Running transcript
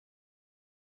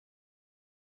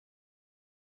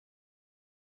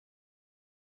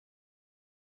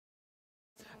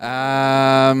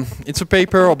It's a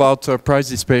paper about price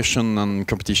dispersion and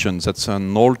competition. That's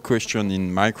an old question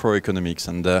in microeconomics,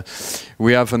 and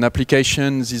we have an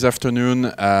application this afternoon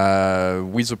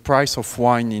with the price of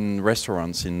wine in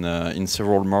restaurants in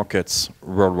several markets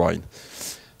worldwide.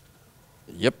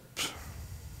 Yep.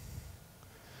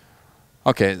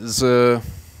 Okay.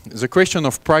 The question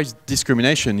of price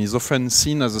discrimination is often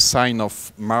seen as a sign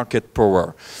of market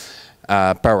power.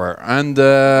 And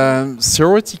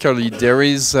theoretically, there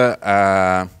is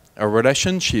a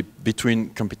relationship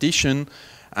between competition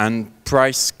and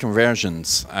price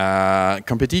convergence.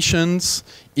 Competitions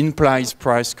implies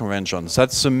price convergence.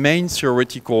 That's the main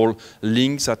theoretical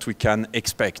link that we can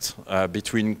expect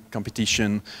between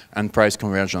competition and price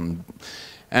conversion.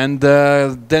 And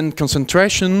then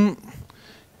concentration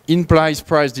implies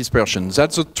price dispersion.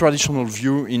 That's a traditional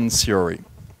view in theory.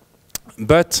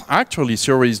 But actually,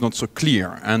 theory is not so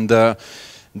clear, and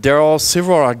there are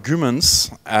several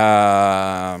arguments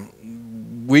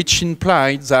which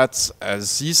imply that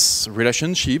this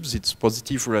relationship, this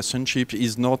positive relationship,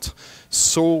 is not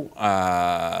so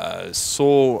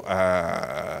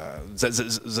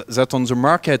that on the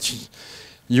market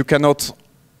you cannot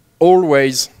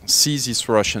always see this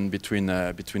relation between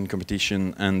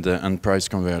competition and price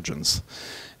convergence.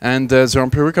 And the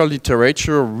empirical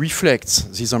literature reflects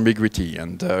this ambiguity.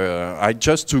 And I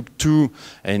just took two,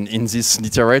 and in this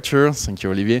literature, thank you,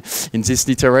 Olivier, in this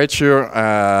literature,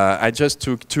 I just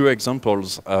took two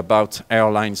examples about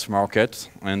airlines market.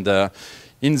 And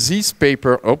in this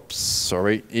paper, oops,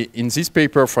 sorry, in this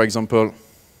paper, for example,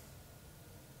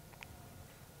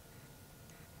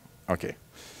 okay,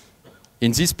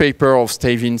 in this paper of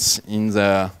Stavins in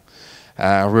the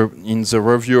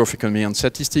Review of Economy and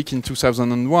Statistics in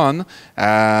 2001,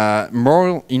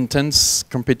 more intense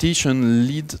competition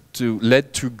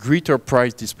led to greater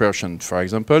price dispersion, for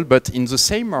example, but in the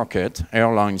same market,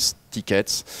 airlines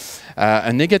tickets,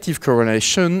 a negative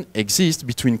correlation exists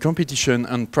between competition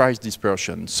and price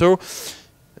dispersion. So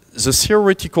the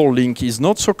theoretical link is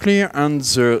not so clear, and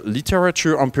the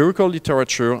literature, empirical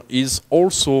literature, is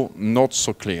also not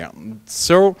so clear.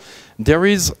 So there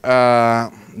is,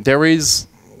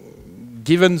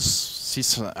 given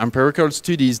these empirical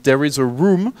studies, there is a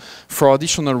room for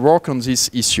additional work on this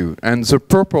issue. And the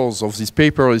purpose of this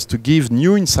paper is to give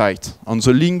new insight on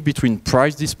the link between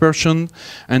price dispersion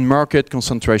and market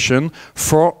concentration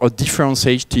for a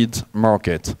differentiated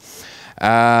market.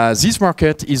 This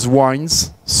market is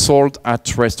wines sold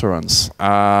at restaurants.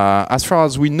 As far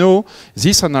as we know,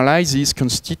 this analysis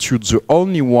constitutes the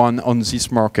only one on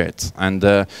this market. And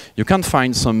you can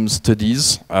find some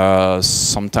studies,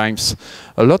 sometimes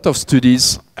a lot of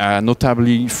studies,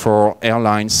 notably for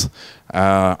airlines,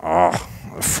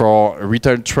 for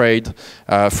retail trade,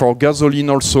 for gasoline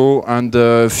also, and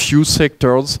a few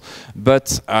sectors,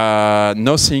 but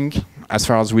nothing as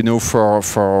far as we know for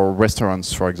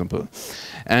restaurants, for example.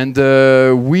 And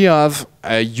we have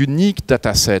a unique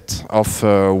data set of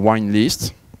wine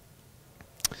list,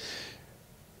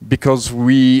 because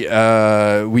we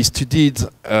studied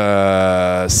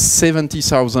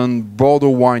 70,000 Bordeaux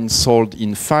wines sold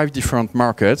in 5 different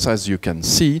markets, as you can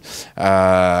see.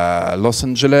 Los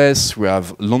Angeles, we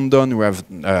have London, we have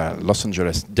Los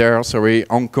Angeles there, sorry,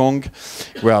 Hong Kong,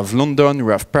 we have London,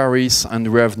 we have Paris, and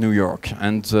we have New York.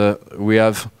 And we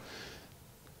have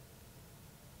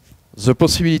the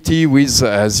possibility with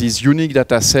this unique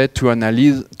data set to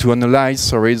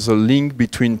analyze the link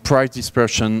between price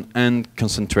dispersion and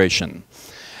concentration.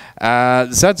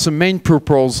 That's the main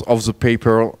purpose of the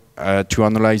paper, to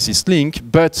analyze this link,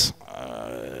 but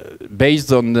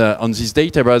based on this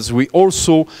database, we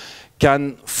also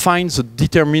can find the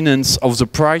determinants of the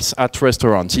price at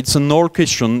restaurants. It's an old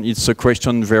question. It's a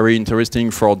question very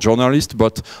interesting for journalists,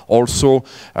 but also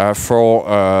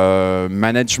for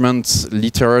management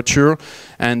literature.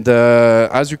 And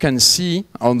as you can see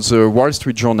on the Wall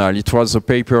Street Journal, it was a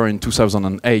paper in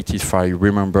 2008, if I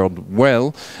remembered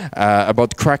well,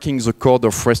 about cracking the code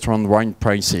of restaurant wine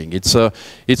pricing. It's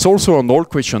also an old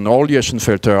question. Oli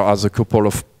Eschenfelter has a couple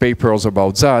of papers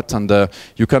about that, and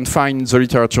you can find in the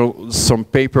literature some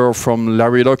paper from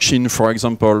Larry Lockshin, for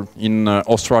example, in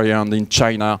Australia and in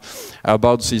China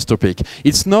about this topic.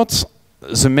 It's not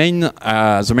the main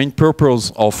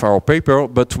purpose of our paper,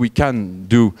 but we can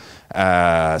do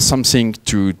something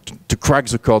to crack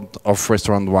the code of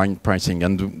restaurant wine pricing,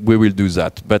 and we will do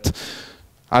that. But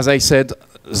as I said,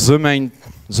 the main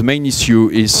issue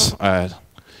is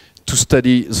to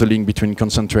study the link between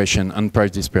concentration and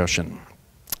price dispersion.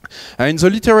 In the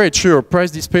literature,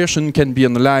 price dispersion can be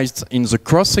analyzed in the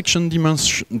cross-section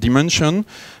dimension.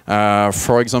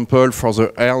 For example, for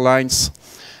the airlines,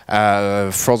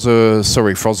 For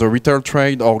the retail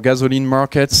trade or gasoline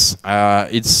markets,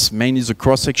 it's mainly the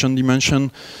cross-section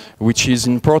dimension, which is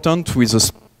important with a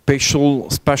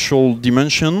spatial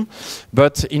dimension.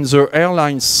 But in the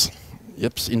airlines,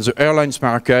 in the airlines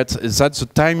market, that's the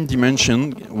time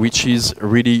dimension, which is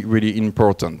really, really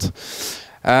important.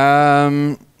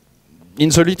 In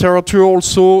the literature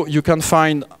also, you can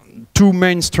find two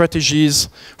main strategies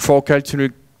for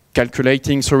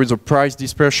calculating the price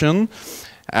dispersion.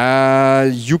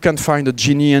 You can find a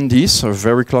Gini index, a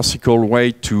very classical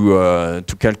way to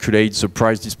calculate the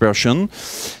price dispersion.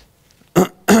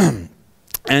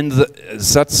 And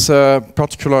that's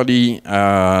particularly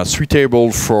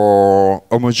suitable for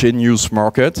homogeneous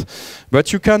market.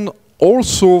 But you can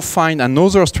also find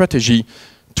another strategy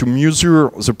to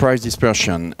measure the price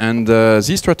dispersion. And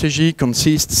this strategy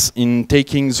consists in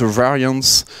taking the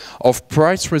variance of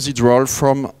price residual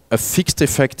from a fixed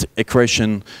effect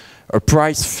equation, a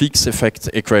price fixed effect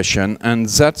equation. And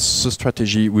that's the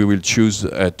strategy we will choose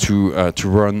to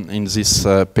run in this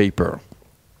paper.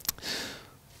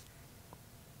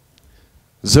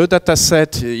 The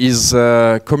dataset is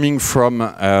coming from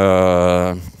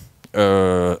a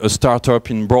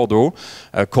startup in Bordeaux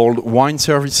called Wine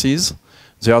Services.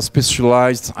 They are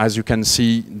specialized, as you can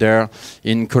see there,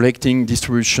 in collecting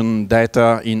distribution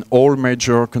data in all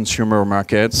major consumer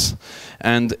markets.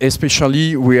 And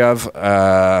especially, we have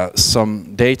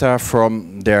some data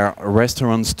from their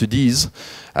restaurant studies.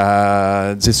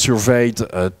 They surveyed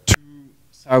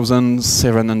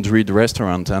 2,700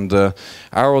 restaurants, and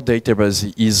our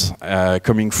database is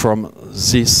coming from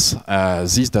this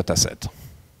dataset.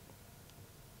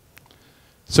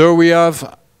 So we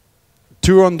have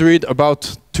 2,000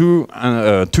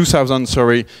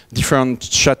 different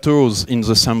chateaux in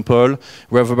the sample.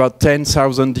 We have about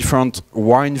 10,000 different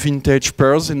wine vintage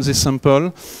pairs in this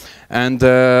sample. And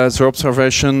the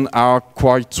observations are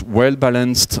quite well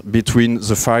balanced between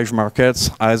the 5 markets,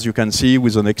 as you can see,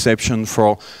 with an exception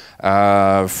for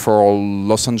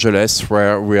Los Angeles,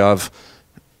 where we have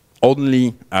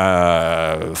only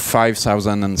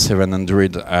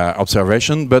 5,700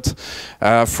 observations. But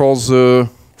for the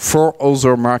 4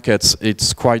 other markets,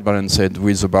 it's quite balanced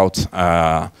with about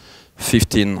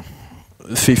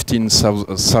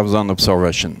 15,000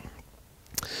 observations.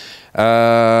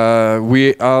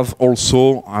 We have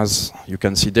also, as you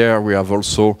can see there, we have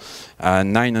also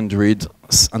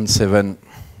 907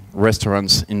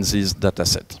 restaurants in this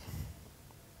dataset.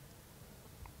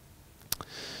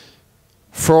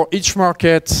 For each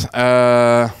market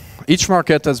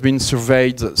has been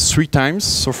surveyed 3 times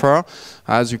so far.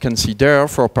 As you can see there,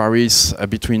 for Paris,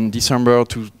 between December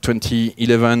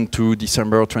 2011 to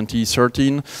December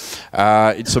 2013.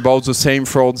 It's about the same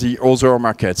for the other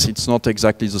markets. It's not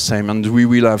exactly the same, and we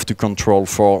will have to control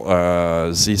for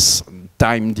this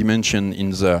time dimension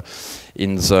in the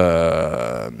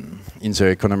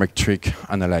econometric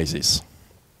analysis.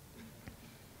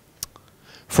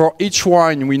 For each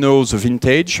wine, we know the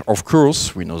vintage, of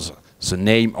course. We know the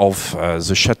name of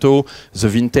the chateau, the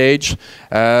vintage.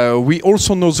 We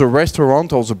also know the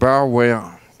restaurant or the bar, where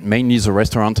mainly the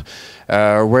restaurant,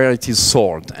 where it is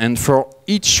sold. And for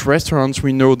each restaurant,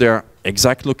 we know their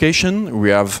exact location. We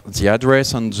have the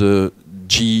address and the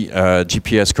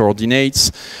GPS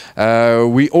coordinates.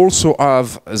 We also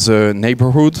have the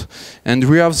neighborhood, and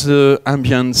we have the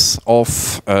ambience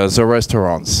of the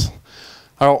restaurants.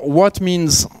 What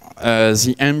means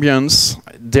the ambience?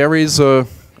 There is a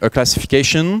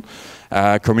classification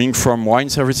coming from Wine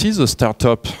Services, a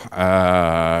startup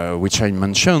which I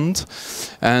mentioned,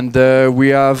 and we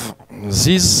have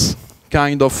this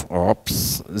kind of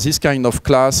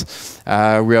class.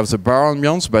 We have the bar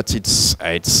ambience, but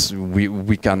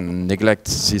we can neglect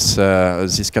this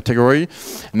category.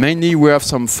 Mainly, we have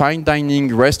some fine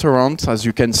dining restaurants, as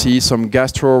you can see, some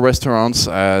gastro restaurants.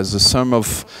 The sum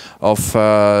of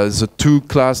the 2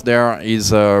 class there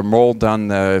is more than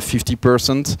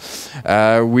 50%.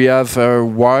 We have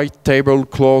white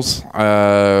tablecloths,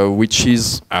 which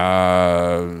is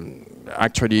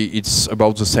actually, it's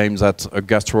about the same that a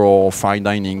gastro or fine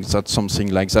dining, that's something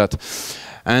like that.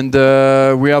 And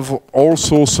we have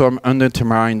also some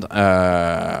undetermined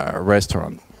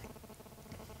restaurant.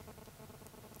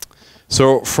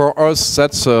 So for us,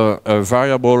 that's a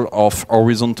variable of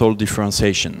horizontal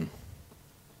differentiation.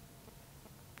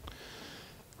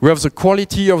 We have the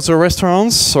quality of the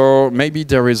restaurants, so maybe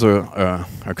there is a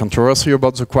controversy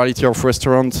about the quality of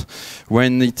restaurant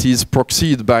when it is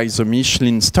proxied by the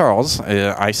Michelin stars.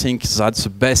 I think that's the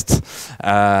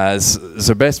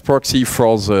best proxy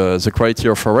for the quality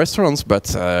of our restaurants,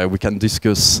 but we can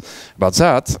discuss about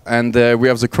that. And we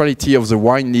have the quality of the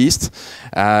wine list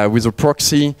with a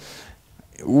proxy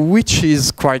which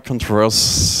is quite controversial.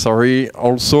 Sorry,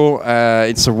 also,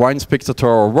 it's a Wine Spectator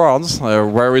Awards.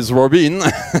 Where is Robin?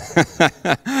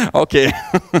 Okay,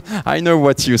 I know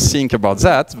what you think about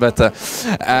that, but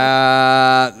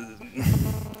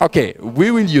okay, we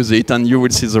will use it and you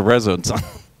will see the results.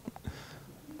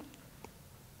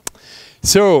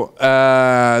 So,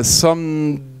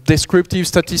 some descriptive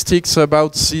statistics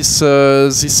about this,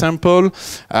 this sample.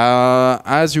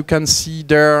 As you can see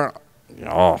there,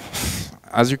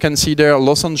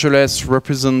 Los Angeles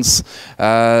represents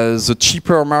the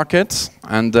cheaper market,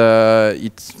 and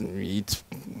it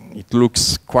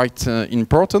looks quite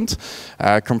important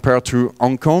compared to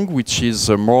Hong Kong, which is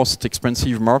the most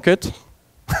expensive market.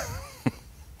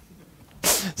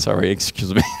 Sorry,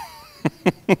 excuse me.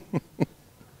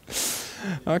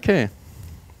 Okay.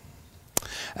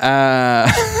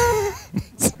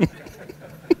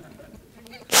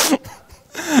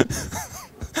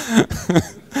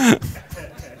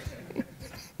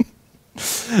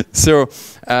 So,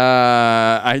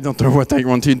 I don't know what I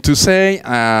wanted to say.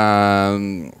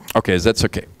 Okay, that's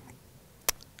okay.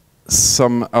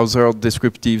 Some other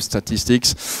descriptive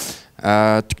statistics.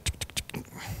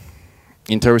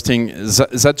 Interesting.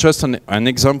 That's just an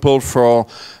example for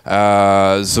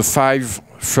the 5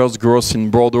 first growth in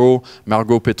Bordeaux,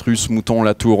 Margot, Petrus, Mouton,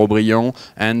 Latour, Aubryon,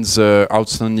 and the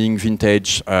outstanding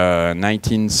vintage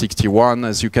 1961.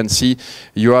 As you can see,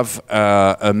 you have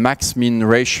a max-min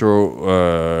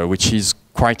ratio, which is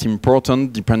quite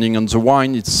important depending on the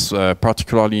wine. It's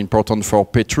particularly important for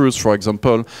Petrus, for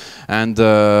example. And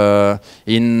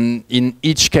in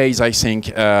each case, I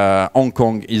think Hong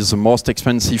Kong is the most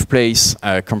expensive place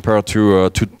compared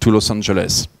to Los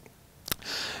Angeles.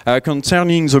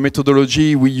 Concerning the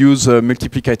methodology, we use a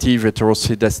multiplicative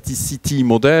heteroscedasticity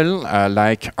model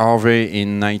like Harvey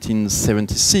in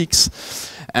 1976.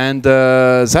 And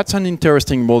that's an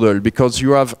interesting model because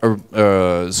you have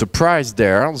the price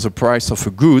there, the price of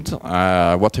a good,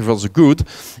 whatever the good,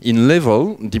 in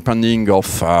level, depending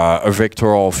of a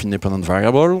vector of independent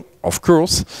variable, of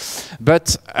course.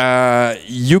 But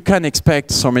you can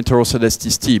expect some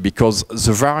heteroscedasticity because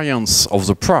the variance of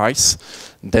the price,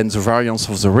 then the variance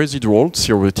of the residual,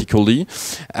 theoretically,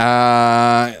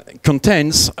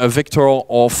 contains a vector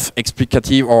of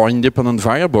explicative or independent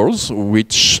variables,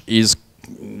 which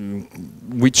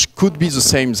could be the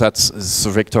same as the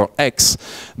vector x,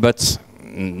 but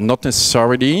not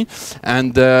necessarily.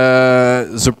 And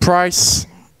the price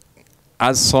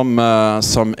has some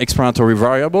explanatory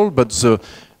variable, but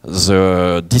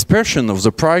the dispersion of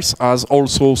the price has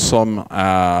also some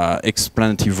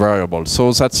explanative variable.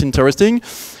 So that's interesting.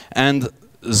 And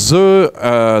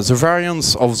the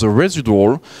variance of the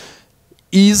residual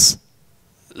is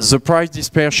the price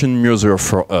dispersion measure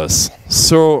for us.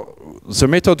 So the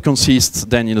method consists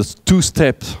then in a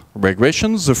 2-step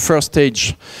regression. The first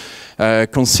stage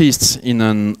consists in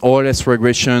an OLS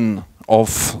regression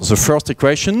of the first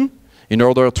equation in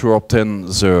order to obtain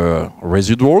the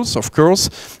residuals, of course.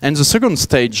 And the second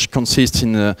stage consists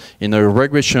in a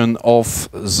regression of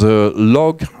the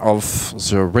log of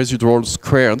the residual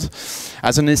squared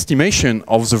as an estimation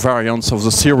of the variance of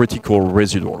the theoretical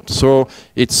residual. So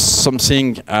it's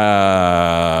something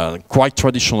quite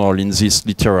traditional in this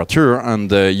literature, and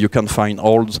you can find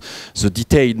all the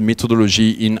detailed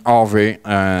methodology in Harvey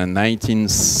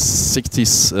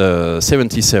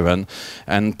 1977,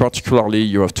 and particularly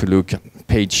you have to look at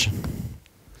page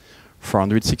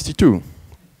 462.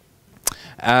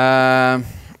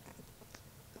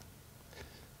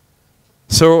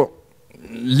 So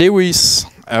Lewis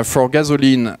for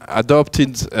gasoline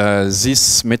adopted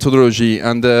this methodology,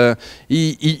 and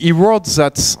he wrote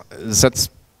that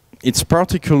it's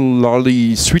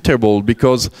particularly suitable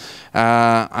because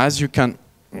as you can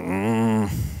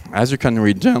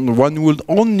read, one would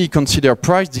only consider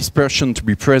price dispersion to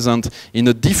be present in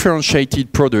a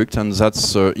differentiated product, and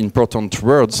that's important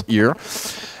words here,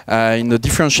 in the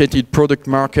differentiated product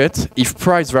market if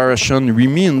price variation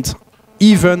remained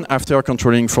even after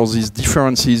controlling for these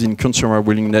differences in consumer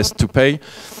willingness to pay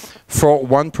for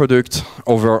one product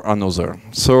over another.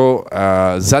 So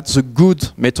that's a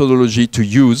good methodology to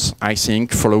use, I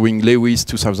think, following Lewis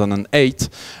 2008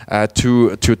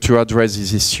 to address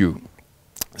this issue.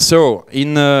 So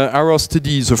in our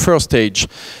study, the first stage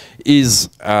is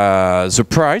the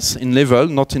price in level,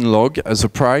 not in log, as the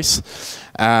price.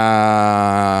 Again,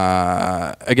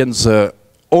 the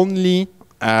only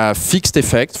fixed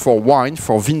effect for wine,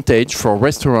 for vintage, for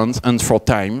restaurants, and for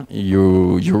time.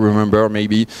 You remember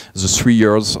maybe the 3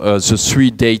 years, the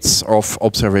 3 dates of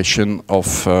observation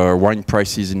of wine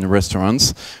prices in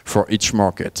restaurants for each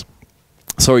market.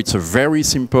 So it's a very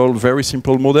simple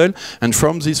model, and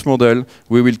from this model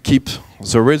we will keep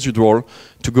the residual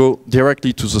to go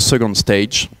directly to the second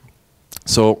stage.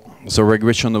 So the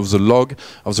regression of the log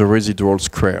of the residual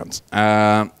squared.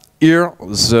 Here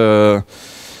the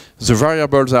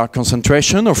variables are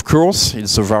concentration, of course.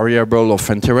 It's a variable of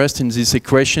interest in this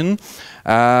equation.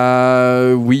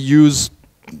 We use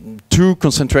 2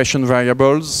 concentration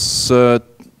variables.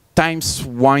 Times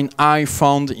wine I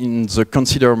found in the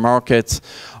considered market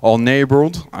or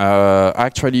neighborhood.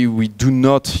 Actually, we do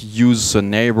not use the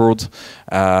neighborhood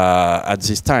at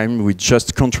this time. We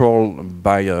just control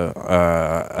by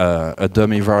a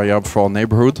dummy variable for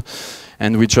neighborhood,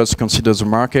 and we just consider the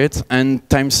market. And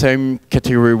times same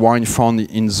category wine found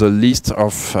in the list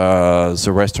of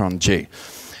the restaurant J.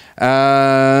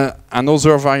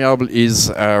 Another variable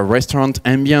is restaurant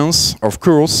ambience. Of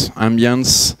course,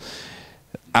 ambience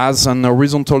as an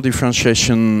horizontal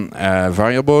differentiation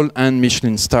variable, and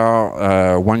Michelin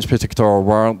star wine spectator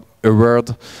award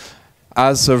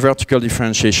as a vertical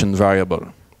differentiation variable.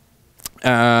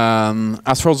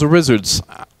 As for the results,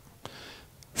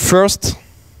 first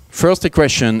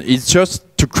equation is just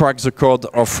to crack the code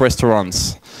of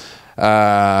restaurants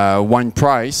wine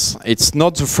price. It's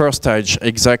not the first stage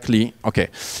exactly. Okay,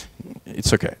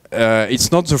 it's okay. It's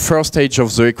not the first stage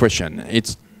of the equation.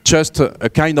 It's just a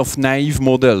kind of naive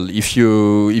model, if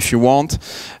you want,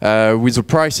 with a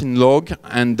price in log,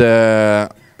 and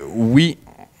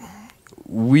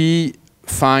we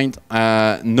find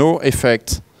no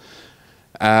effect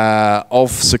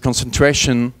of the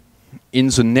concentration in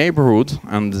the neighborhood,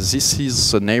 and this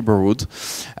is the neighborhood,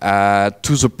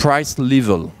 to the price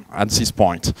level at this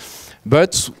point.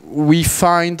 But we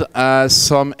find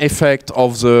some effect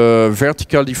of the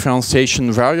vertical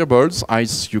differentiation variables,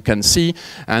 as you can see,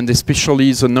 and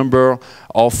especially the number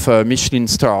of Michelin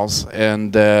stars.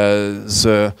 And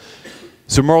the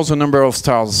more the number of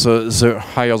stars, the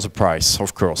higher the price,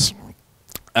 of course.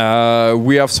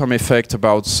 We have some effect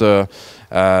about the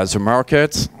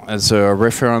market. The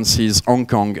reference is Hong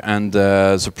Kong, and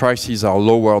the prices are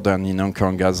lower than in Hong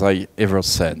Kong, as I ever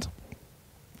said.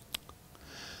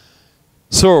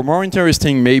 So, more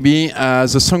interesting maybe,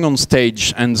 the second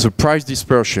stage and the price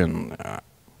dispersion.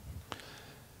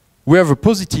 We have a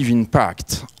positive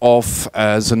impact of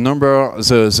the number,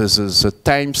 the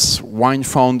times wine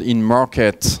found in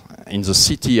market, in the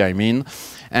city I mean,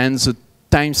 and the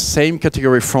times same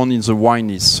category found in the wine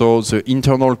list. So the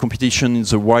internal competition in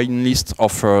the wine list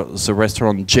of the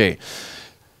restaurant J.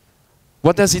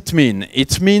 What does it mean?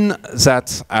 It means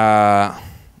that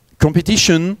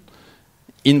competition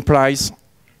implies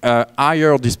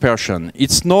higher dispersion.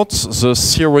 It's not the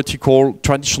theoretical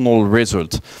traditional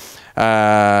result.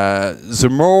 The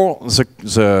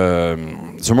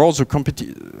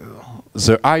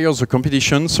higher the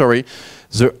competition,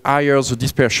 the higher the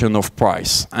dispersion of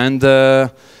price, and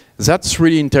that's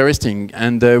really interesting.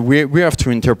 And we have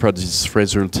to interpret this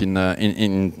result in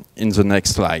the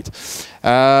next slide.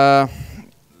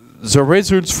 The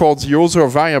results for the other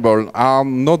variable are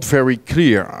not very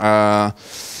clear.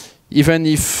 Even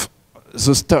if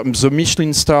the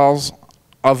Michelin stars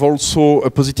have also a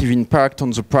positive impact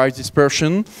on the price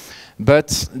dispersion,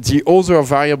 but the other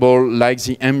variable, like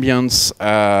the ambience,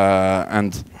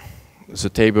 and the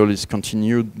table is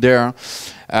continued there,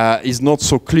 is not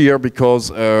so clear,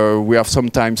 because we have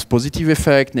sometimes positive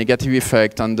effect, negative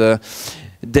effect, and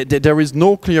there is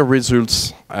no clear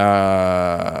results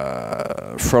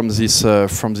from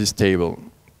this table.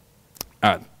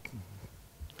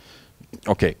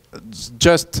 Okay,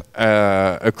 just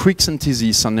a quick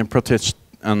synthesis and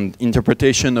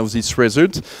interpretation of this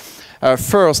result.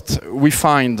 First, we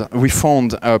found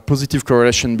a positive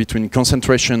correlation between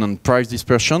concentration and price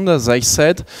dispersion, as I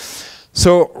said.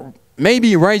 So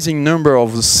maybe rising number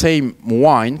of the same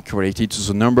wine correlated to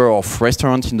the number of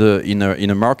restaurants in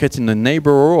a market in a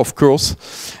neighborhood, of course,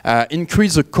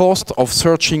 increase the cost of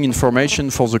searching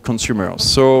information for the consumer.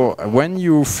 So when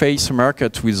you face a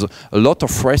market with a lot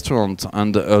of restaurants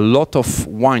and a lot of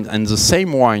wine, and the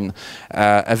same wine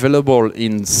available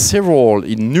in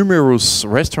numerous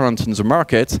restaurants in the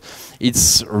market,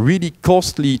 it's really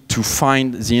costly to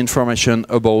find the information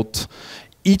about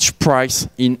each price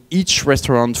in each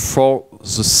restaurant for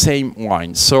the same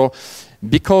wine. So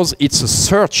because it's a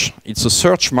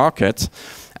search market,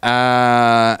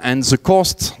 and the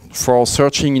cost for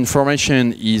searching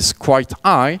information is quite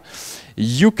high,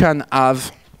 you can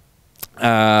have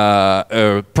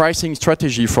a pricing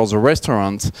strategy for the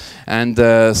restaurant and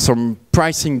some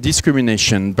pricing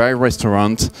discrimination by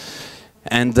restaurant,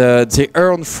 and they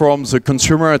earn from the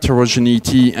consumer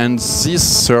heterogeneity and these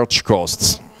search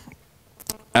costs.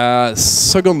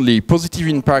 Secondly, positive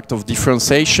impact of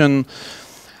differentiation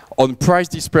on price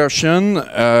dispersion.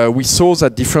 We saw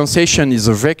that differentiation is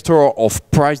a vector of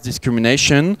price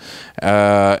discrimination,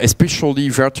 especially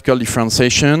vertical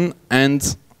differentiation,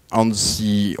 and on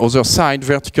the other side,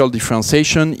 vertical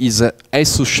differentiation is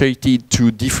associated to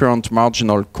different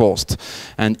marginal cost.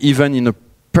 And even in a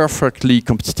perfectly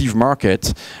competitive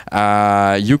market,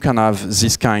 you can have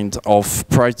this kind of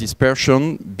price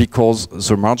dispersion because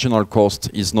the marginal cost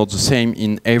is not the same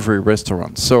in every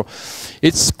restaurant. So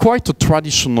it's quite a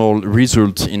traditional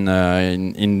result in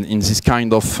this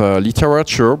kind of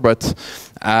literature, but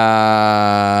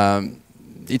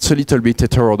it's a little bit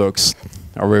heterodox,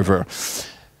 however.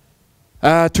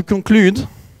 To conclude,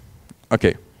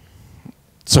 okay,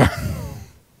 so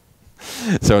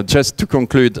so just to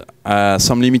conclude,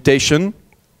 some limitation.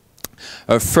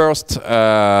 First,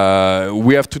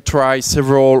 we have to try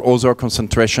several other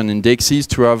concentration indexes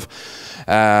to have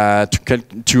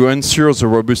to ensure the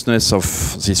robustness of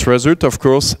this result, of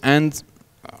course, and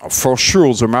for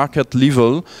sure the market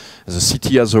level, the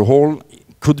city as a whole,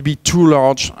 could be too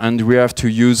large, and we have to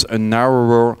use a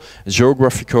narrower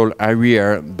geographical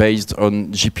area based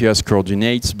on GPS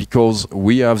coordinates because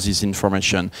we have this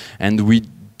information and we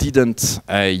didn't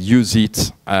use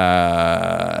it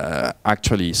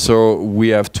actually. So we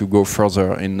have to go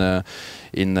further in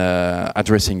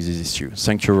addressing this issue.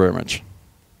 Thank you very much.